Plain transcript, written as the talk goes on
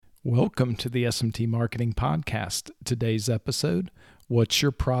Welcome to the SMT Marketing Podcast. Today's episode, what's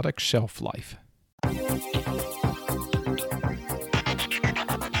your product shelf life?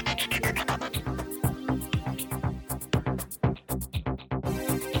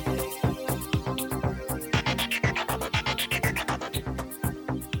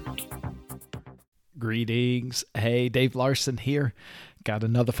 Greetings. Hey, Dave Larson here. Got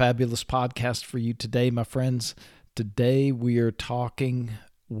another fabulous podcast for you today, my friends. Today we are talking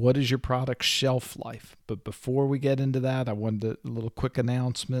what is your product shelf life? But before we get into that, I wanted a little quick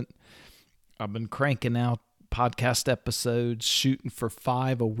announcement. I've been cranking out podcast episodes, shooting for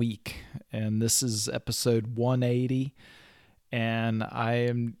 5 a week, and this is episode 180. And I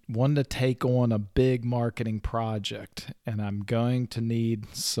am wanting to take on a big marketing project, and I'm going to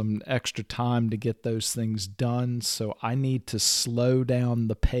need some extra time to get those things done. So I need to slow down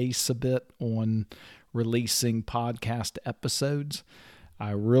the pace a bit on releasing podcast episodes.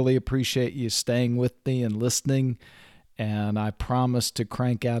 I really appreciate you staying with me and listening, and I promise to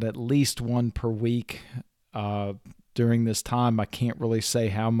crank out at least one per week during this time. I can't really say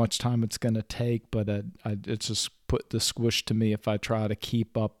how much time it's going to take, but it's just put the squish to me if I try to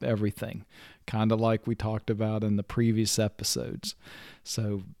keep up everything, kind of like we talked about in the previous episodes.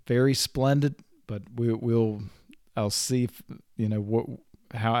 So very splendid, but I'll see if,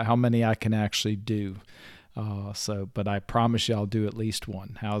 how many I can actually do. But I promise you I'll do at least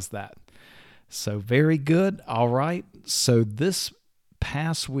one. How's that? So very good. All right. So this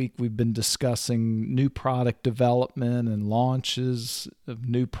past week we've been discussing new product development and launches of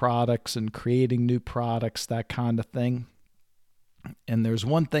new products and creating new products, that kind of thing. And there's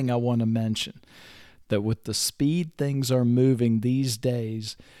one thing I want to mention, that with the speed things are moving these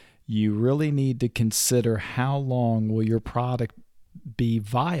days, you really need to consider how long will your product be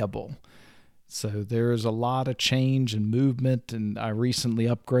viable. So there is a lot of change and movement, and I recently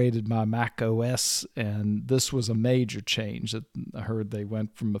upgraded my Mac OS, and this was a major change. I heard they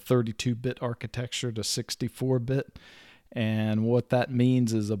went from a 32-bit architecture to 64-bit, and what that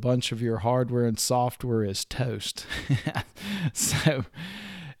means is a bunch of your hardware and software is toast. So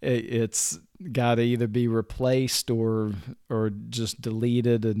it's got to either be replaced or just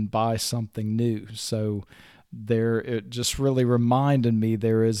deleted and buy something new. So it just really reminded me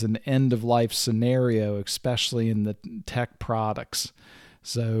there is an end-of-life scenario, especially in the tech products.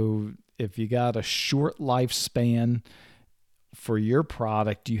 So if you got a short lifespan for your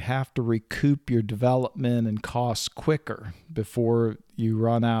product, you have to recoup your development and costs quicker before you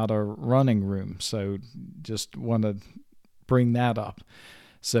run out of running room. So just want to bring that up.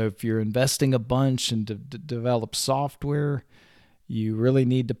 So if you're investing a bunch into develop software, you really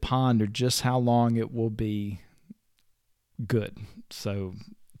need to ponder just how long it will be good. So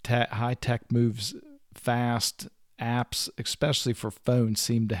high tech moves fast. Apps, especially for phones,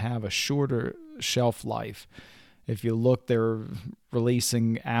 seem to have a shorter shelf life. If you look, they're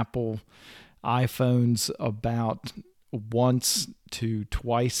releasing Apple iPhones about once to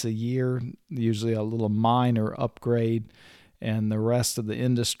twice a year, usually a little minor upgrade. And the rest of the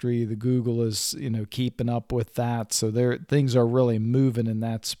industry, the Google is, keeping up with that. So things are really moving in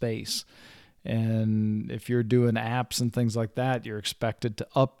that space. And if you're doing apps and things like that, you're expected to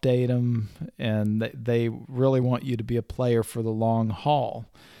update them, and they really want you to be a player for the long haul.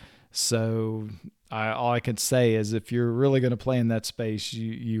 So all I can say is if you're really going to play in that space,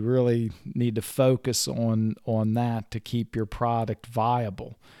 you really need to focus on that to keep your product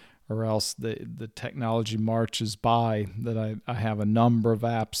viable. Or else the technology marches by. That I have a number of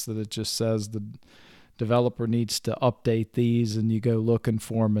apps that it just says the developer needs to update these, and you go looking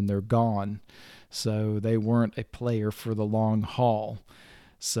for them and they're gone. So they weren't a player for the long haul.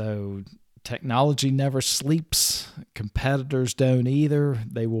 So technology never sleeps. Competitors don't either.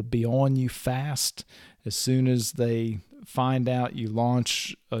 They will be on you fast. As soon as they find out you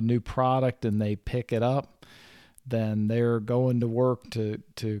launch a new product and they pick it up, then they're going to work to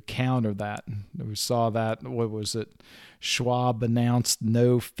counter that. We saw that, Schwab announced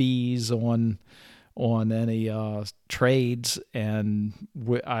no fees on any trades, and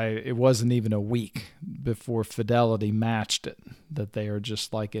it wasn't even a week before Fidelity matched it, that they are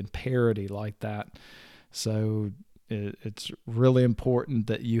just like in parity like that. So it's really important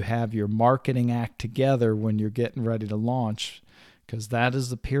that you have your marketing act together when you're getting ready to launch, because that is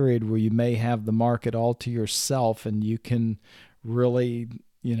the period where you may have the market all to yourself, and you can really,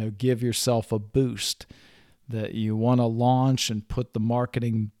 give yourself a boost. That you want to launch and put the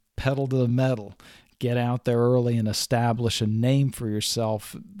marketing pedal to the metal, get out there early and establish a name for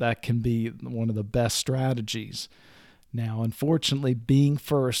yourself. That can be one of the best strategies. Now, unfortunately, being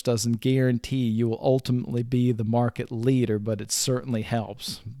first doesn't guarantee you will ultimately be the market leader, but it certainly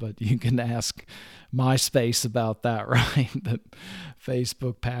helps. But you can ask MySpace about that, right? That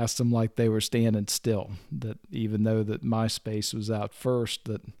Facebook passed them like they were standing still. That even though that MySpace was out first,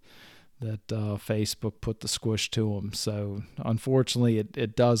 that Facebook put the squish to them. So unfortunately,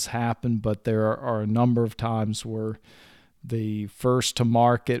 it does happen, but there are a number of times where the first to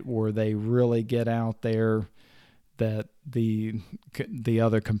market, where they really get out there, that the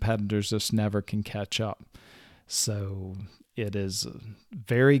other competitors just never can catch up. So it is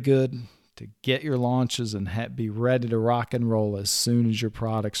very good to get your launches and be ready to rock and roll as soon as your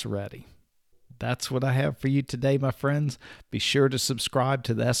product's ready. That's what I have for you today, my friends. Be sure to subscribe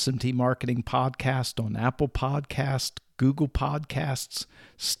to the SMT Marketing Podcast on Apple Podcasts, Google Podcasts,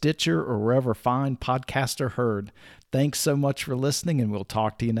 Stitcher, or wherever fine podcasts are heard. Thanks so much for listening, and we'll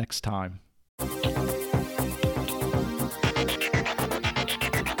talk to you next time.